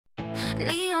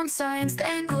Neon signs,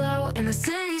 they glow in the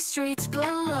city streets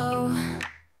below.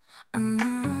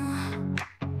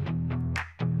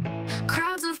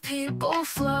 Crowds of people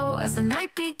flow as the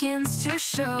night begins to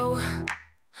show.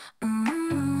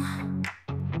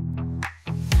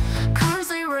 Cars,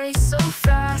 they race so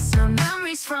fast, our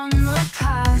memories from the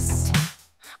past.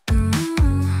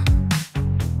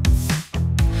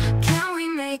 Can we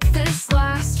make this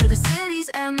last for the city's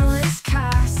endless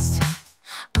cast?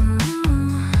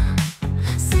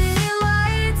 City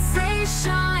lights, they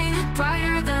shine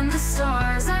brighter than the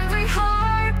stars. Every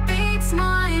heart beats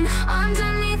mine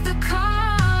underneath the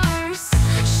cars.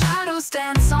 Shadows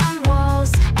dance on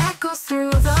walls, echoes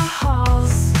through the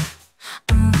halls.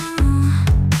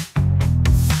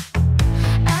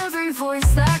 Every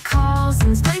voice that calls in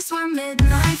this place where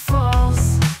midnight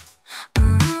falls.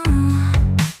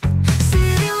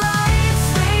 City lights,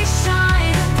 they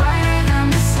shine brighter than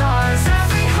the stars.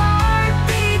 Every heart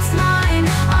beats mine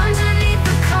underneath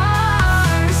the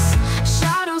cars.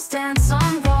 Shadows dance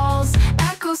on walls,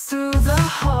 echoes through the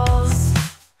halls.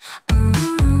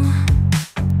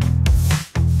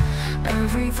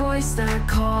 Every voice that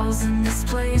calls in this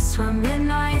place where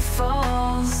midnight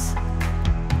falls.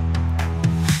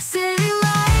 City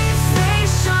lights, they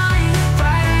shine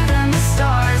brighter than the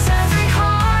stars. Every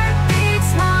heart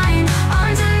beats mine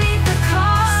underneath the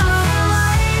cars. City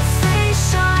lights, they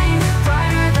shine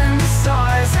brighter than the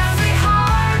stars. Every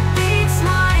heart beats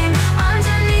mine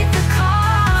underneath the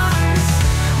cars.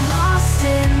 Lost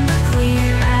in the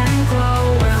gleam and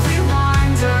glow, where we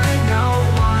wander no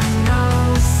one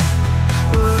knows.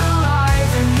 We're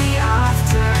alive in the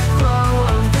afterglow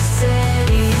of the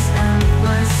city's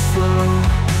endless flow.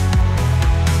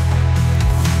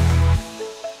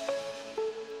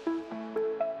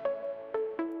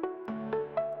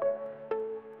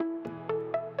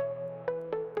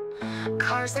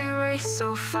 Cars, they race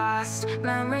so fast,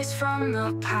 memories from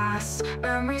the past,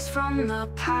 memories from the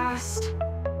past.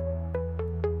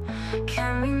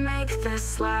 Can we make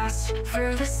this last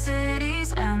through the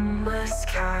city's endless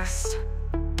cast?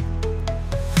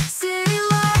 City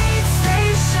lights,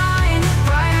 they shine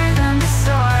brighter than the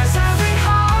stars. Every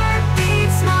heart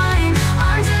beats mine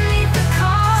underneath the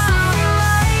cars. City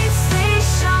lights, they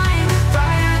shine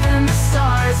brighter than the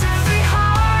stars. Every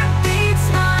heart beats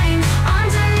mine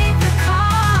underneath the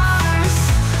cars.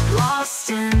 Lost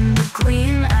in the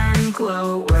gleam and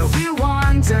glow, where we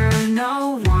wander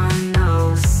no one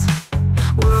knows.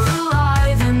 We're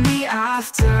alive in the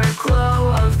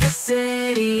afterglow of the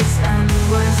city's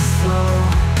endless flow.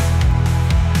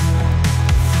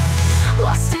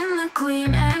 Lost in the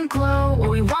gleam and glow, where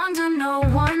we wander no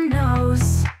one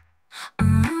knows.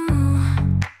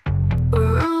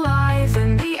 We're alive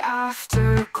in the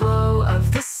afterglow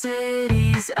of the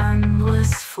city's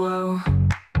endless flow.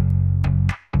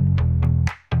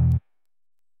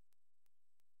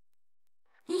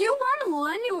 You one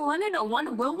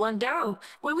will wonder,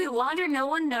 where we wander no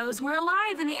one knows. We're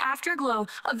alive in the afterglow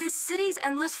of this city's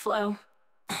endless flow.